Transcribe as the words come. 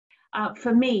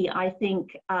For me, I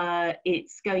think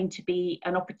it's going to be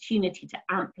an opportunity to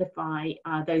amplify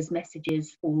those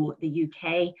messages for the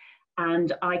UK.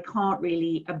 And I can't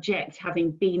really object,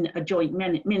 having been a joint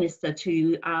minister,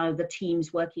 to the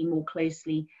teams working more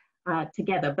closely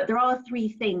together. But there are three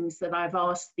things that I've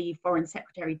asked the Foreign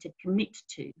Secretary to commit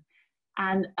to.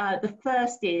 And the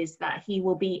first is that he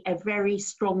will be a very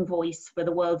strong voice for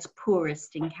the world's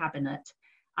poorest in cabinet.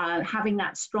 Having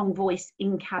that strong voice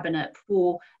in cabinet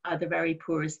for the very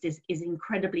poorest is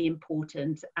incredibly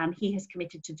important, and he has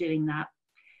committed to doing that.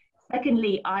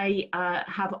 Secondly, I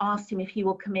have asked him if he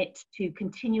will commit to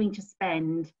continuing to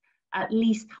spend at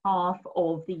least half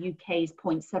of the UK's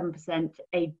 0.7%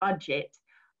 aid budget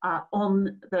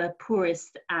on the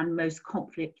poorest and most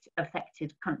conflict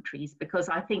affected countries, because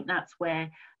I think that's where,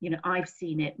 I've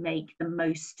seen it make the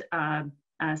most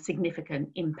significant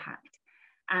impact.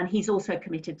 And he's also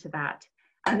committed to that.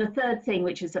 And the third thing,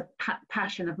 which is a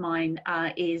passion of mine,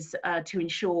 is to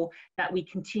ensure that we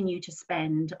continue to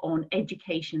spend on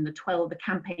education, the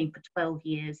campaign for 12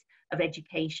 years of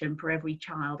education for every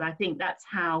child. I think that's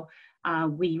how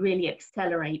we really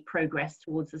accelerate progress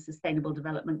towards the Sustainable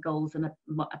Development Goals and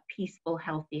a peaceful,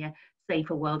 healthier,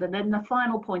 safer world. And then the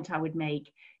final point I would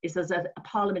make is, as a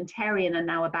parliamentarian and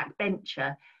now a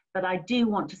backbencher, but I do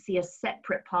want to see a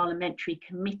separate parliamentary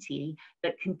committee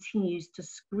that continues to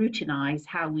scrutinise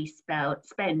how we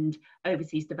spend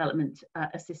overseas development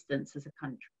assistance as a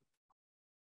country.